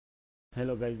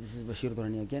Hello guys, this is Bashir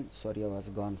Durrani again. Sorry I was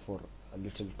gone for a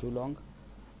little too long.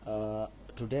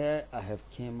 Today I have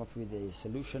came up with a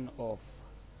solution of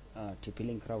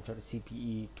TP-Link router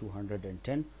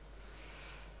cpe210.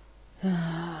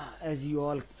 As you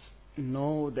all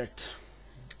know that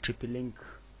TP-Link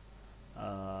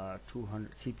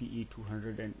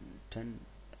cpe210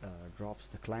 drops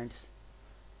the clients.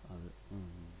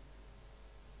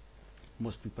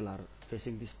 Most people are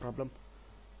facing this problem.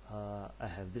 I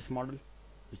have this model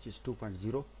which is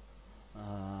 2.0.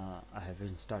 I have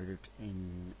installed it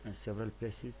in several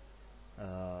places,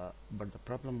 but the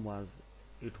problem was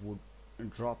it would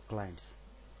drop clients.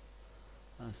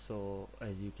 So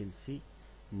as you can see,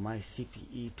 my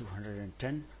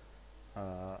cpe210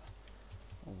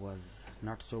 was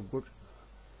not so good.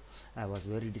 I was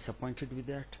very disappointed with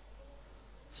that.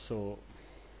 So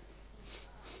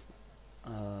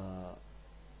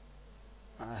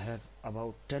I have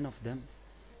about 10 of them,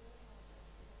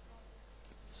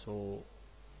 so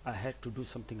I had to do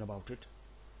something about it.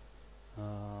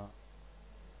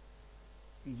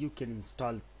 You can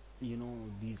install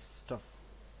these stuff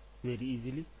very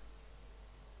easily.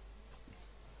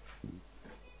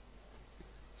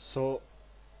 So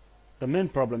the main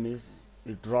problem is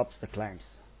it drops the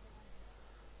clients.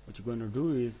 What you're going to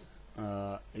do is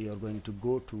you're going to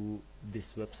go to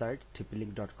this website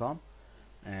tplink.com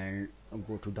and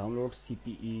go to download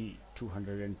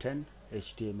cpe210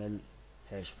 HTML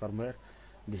 #firmware.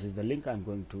 This is the link.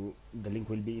 The link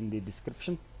will be in the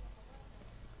description.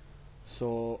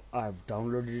 So I've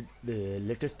downloaded the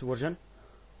latest version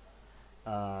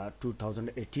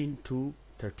 2018 to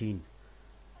 13.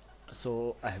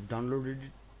 So I have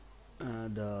downloaded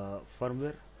the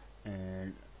firmware,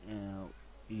 and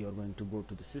you're going to go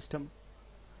to the system.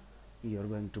 You're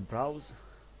going to browse,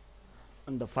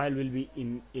 and the file will be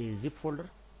in a zip folder.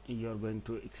 You are going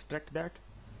to extract that.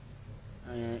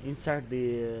 Inside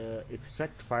the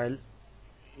extract file,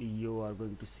 you are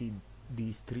going to see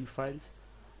these three files.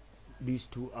 These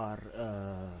two are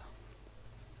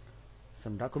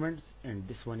some documents, and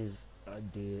this one is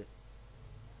the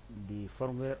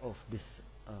firmware of this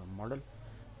model.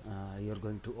 You are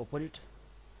going to open it,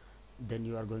 then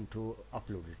you are going to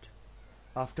upload it.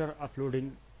 After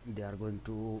uploading, they are going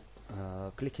to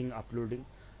clicking uploading,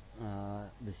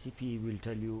 the CPE will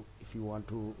tell you if you want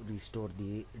to restore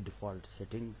the default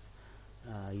settings.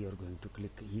 You are going to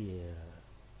click here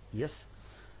yes.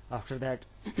 After that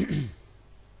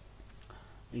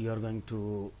you are going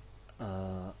to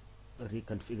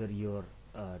reconfigure your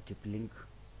TP-Link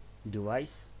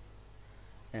device,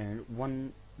 and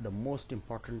the most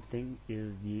important thing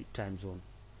is the time zone.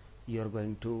 You are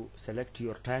going to select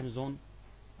your time zone,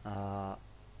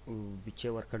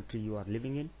 whichever country you are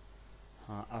living in.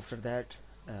 After that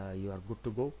you are good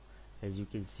to go. As you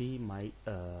can see, my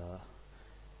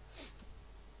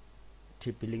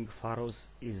TP-Link Pharos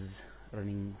is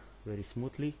running very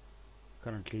smoothly.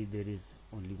 Currently there is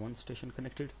only one station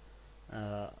connected.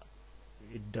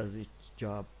 It does its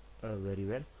job very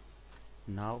well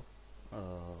now.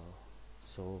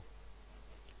 So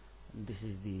this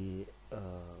is the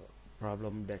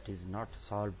problem that is not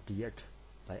solved yet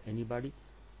by anybody.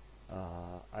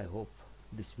 I hope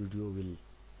this video will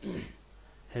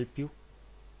help you.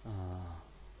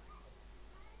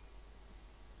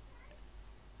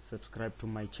 Subscribe to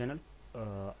my channel.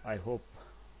 I hope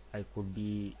I could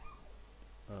be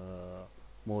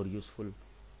more useful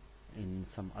in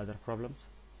some other problems.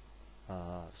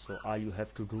 So all you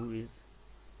have to do is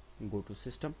go to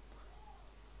system,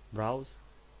 browse,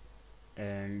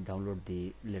 and download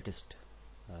the latest.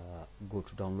 Go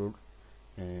to download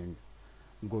and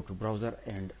go to browser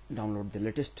and download the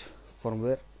latest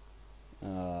firmware.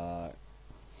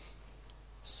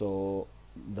 So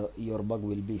your bug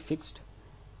will be fixed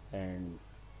and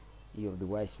your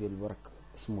device will work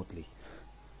smoothly.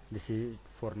 This is it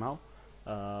for now.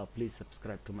 Please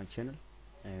subscribe to my channel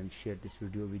and share this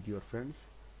video with your friends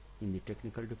in the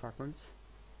technical departments,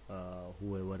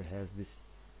 whoever has this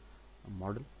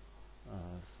model.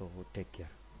 So take care.